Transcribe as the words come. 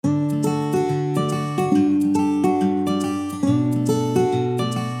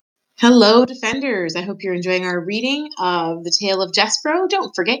Hello, Defenders. I hope you're enjoying our reading of The Tale of Despereaux.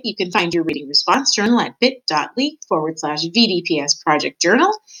 Don't forget you can find your reading response journal at bit.ly/VDPS Project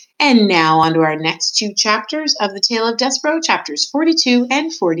Journal. And now on to our next two chapters of The Tale of Despereaux, chapters 42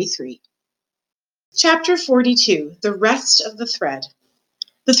 and 43. Chapter 42, The Rest of the Thread.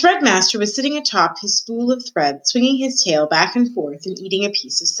 The threadmaster was sitting atop his spool of thread, swinging his tail back and forth and eating a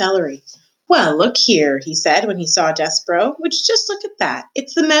piece of celery. "Well, look here," he said when he saw Despereaux. "Would you just look at that?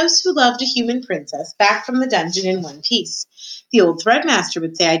 It's the mouse who loved a human princess back from the dungeon in one piece. The old threadmaster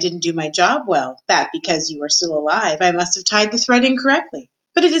would say I didn't do my job well, that because you are still alive I must have tied the thread incorrectly.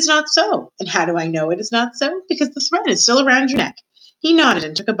 But it is not so. And how do I know it is not so? Because the thread is still around your neck." He nodded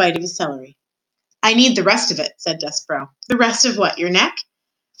and took a bite of his celery. "I need the rest of it," said Despereaux. "The rest of what, your neck?"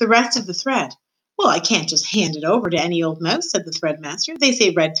 "The rest of the thread." "Well, I can't just hand it over to any old mouse," said the threadmaster. "They say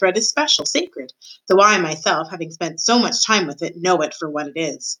red thread is special, sacred, though I myself, having spent so much time with it, know it for what it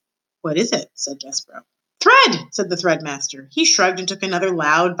is." "What is it?" said Despereaux. "Thread," said the threadmaster. He shrugged and took another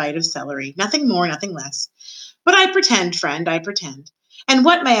loud bite of celery. "Nothing more, nothing less. But I pretend, friend, I pretend. And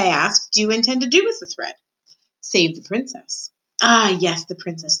what, may I ask, do you intend to do with the thread?" "Save the princess." "Ah, yes, the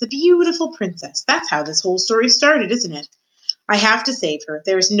princess, the beautiful princess. That's how this whole story started, isn't it? I have to save her.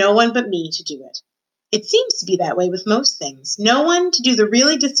 There is no one but me to do it." "It seems to be that way with most things. No one to do the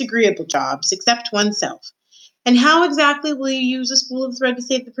really disagreeable jobs except oneself. And how exactly will you use a spool of thread to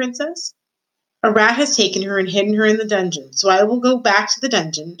save the princess?" "A rat has taken her and hidden her in the dungeon, so I will go back to the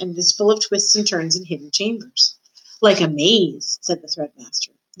dungeon, and it is full of twists and turns and hidden chambers." "Like a maze," said the threadmaster.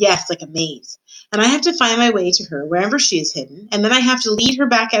 "Yes, like a maze. And I have to find my way to her wherever she is hidden, and then I have to lead her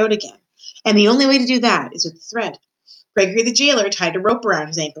back out again. And the only way to do that is with the thread." Gregory the jailer tied a rope around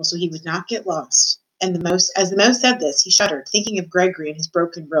his ankle so he would not get lost. And as the mouse said this, he shuddered, thinking of Gregory and his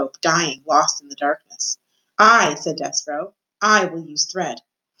broken rope, dying, lost in the darkness. "I," said Despereaux, "I will use thread."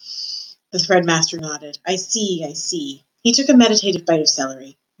 The threadmaster nodded. "I see, I see." He took a meditative bite of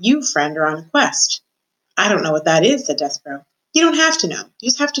celery. "You, friend, are on a quest." "I don't know what that is," said Despereaux. "You don't have to know. You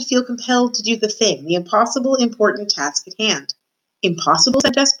just have to feel compelled to do the thing, the impossible, important task at hand." "Impossible?"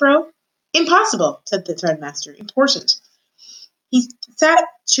 said Despereaux. "Impossible," said the threadmaster. "Important." He sat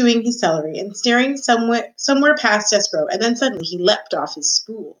chewing his celery and staring somewhere past Despereaux, and then suddenly he leapt off his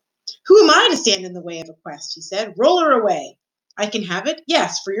spool. "Who am I to stand in the way of a quest?" he said. "Roll her away." "I can have it?"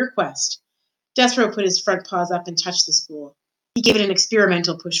 "Yes, for your quest." Despereaux put his front paws up and touched the spool. He gave it an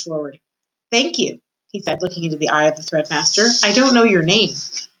experimental push forward. "Thank you," he said, looking into the eye of the threadmaster. "I don't know your name."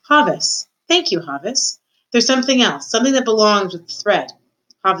 "Hovis." "Thank you, Hovis. There's something else, something that belongs with the thread."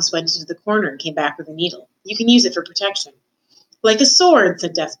 Hovis went into the corner and came back with a needle. "You can use it for protection." "Like a sword,"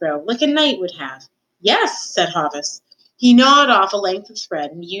 said Despereaux, "like a knight would have." "Yes," said Hovis. He gnawed off a length of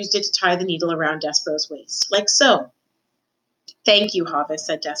thread and used it to tie the needle around Despereaux's waist, like so. "Thank you, Hovis,"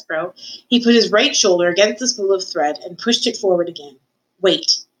 said Despereaux. He put his right shoulder against the spool of thread and pushed it forward again.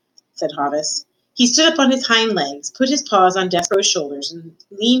 "Wait," said Hovis. He stood up on his hind legs, put his paws on Despereaux's shoulders, and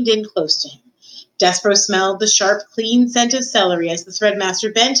leaned in close to him. Despereaux smelled the sharp, clean scent of celery as the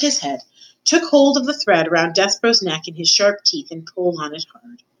threadmaster bent his head, took hold of the thread around Despereaux's neck in his sharp teeth, and pulled on it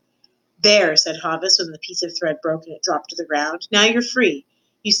hard. "There," said Hovis, when the piece of thread broke and it dropped to the ground. "Now you're free.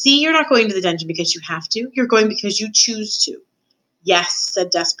 You see, you're not going to the dungeon because you have to. You're going because you choose to." "Yes,"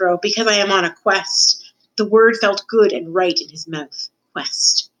 said Despereaux, "because I am on a quest." The word felt good and right in his mouth.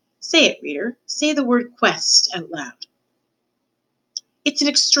 Quest. Say it, reader. Say the word quest out loud. It's an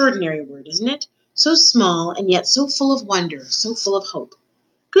extraordinary word, isn't it? So small and yet so full of wonder, so full of hope.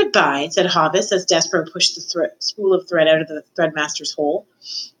 "Goodbye," said Hovis as Despereaux pushed the spool of thread out of the threadmaster's hole.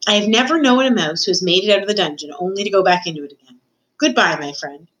 "I have never known a mouse who has made it out of the dungeon only to go back into it again. Goodbye, my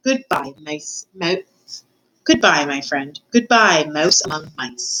friend. Goodbye, mouse. Goodbye, my friend. Goodbye, mouse among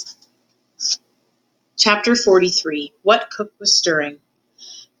mice." Chapter 43. What Cook Was Stirring.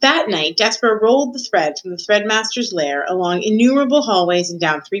 That night, Despereaux rolled the thread from the threadmaster's lair along innumerable hallways and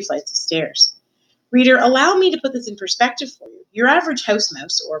down 3 flights of stairs. Reader, allow me to put this in perspective for you. Your average house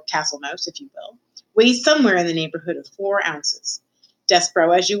mouse, or castle mouse, if you will, weighs somewhere in the neighborhood of 4 ounces.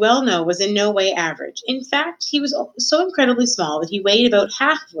 Despereaux, as you well know, was in no way average. In fact, he was so incredibly small that he weighed about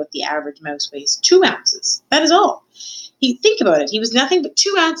half of what the average mouse weighs, 2 ounces. That is all. Think about it. He was nothing but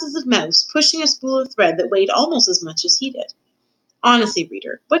 2 ounces of mouse pushing a spool of thread that weighed almost as much as he did. Honestly,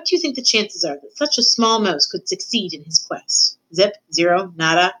 reader, what do you think the chances are that such a small mouse could succeed in his quest? Zip, zero,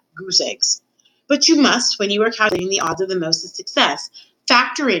 nada, goose eggs. But you must, when you are calculating the odds of the mouse's success,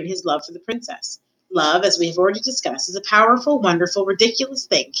 factor in his love for the princess. Love, as we have already discussed, is a powerful, wonderful, ridiculous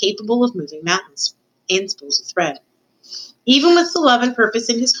thing capable of moving mountains and spools of thread. Even with the love and purpose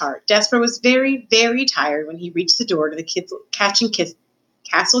in his heart, Despereaux was very, very tired when he reached the door to the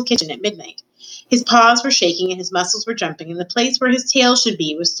castle kitchen at midnight. His paws were shaking and his muscles were jumping, and the place where his tail should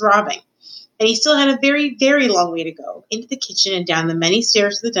be was throbbing. And he still had a very, very long way to go, into the kitchen and down the many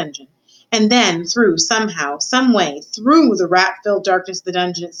stairs to the dungeon, and then through, somehow, some way, through the rat-filled darkness of the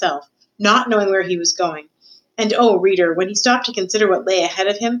dungeon itself, not knowing where he was going. And oh, reader, when he stopped to consider what lay ahead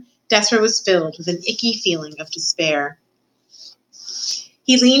of him, Despereaux was filled with an icky feeling of despair.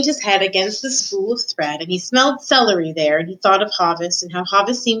 He leaned his head against the spool of thread, and he smelled celery there, and he thought of Hovis, and how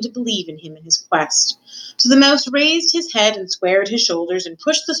Hovis seemed to believe in him in his quest. So the mouse raised his head and squared his shoulders and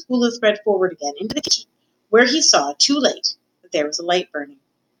pushed the spool of thread forward again into the kitchen, where he saw, too late, that there was a light burning.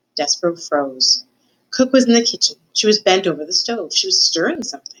 Despereaux froze. Cook was in the kitchen. She was bent over the stove. She was stirring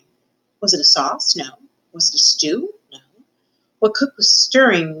something. Was it a sauce? No. Was it a stew? No. What Cook was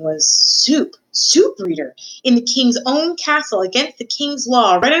stirring was soup. Soup, reader! In the king's own castle, against the king's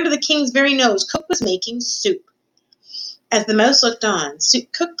law, right under the king's very nose, Cook was making soup. As the mouse looked on,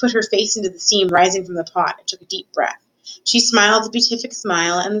 Cook put her face into the steam rising from the pot and took a deep breath. She smiled a beatific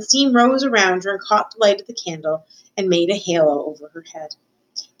smile, and the steam rose around her and caught the light of the candle and made a halo over her head.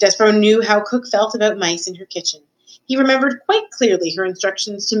 Despereaux knew how Cook felt about mice in her kitchen. He remembered quite clearly her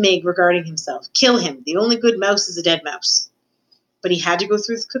instructions to Meg regarding himself. Kill him. The only good mouse is a dead mouse. But he had to go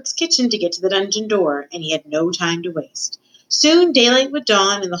through the cook's kitchen to get to the dungeon door, and he had no time to waste. Soon daylight would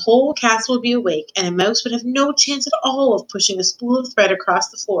dawn, and the whole castle would be awake, and a mouse would have no chance at all of pushing a spool of thread across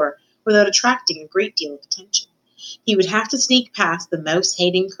the floor without attracting a great deal of attention. He would have to sneak past the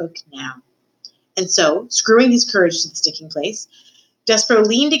mouse-hating cook now. And so, screwing his courage to the sticking place, Despereaux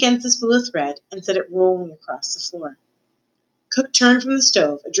leaned against the spool of thread and set it rolling across the floor. Cook turned from the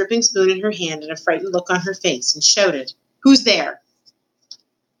stove, a dripping spoon in her hand and a frightened look on her face, and shouted, "Who's there?"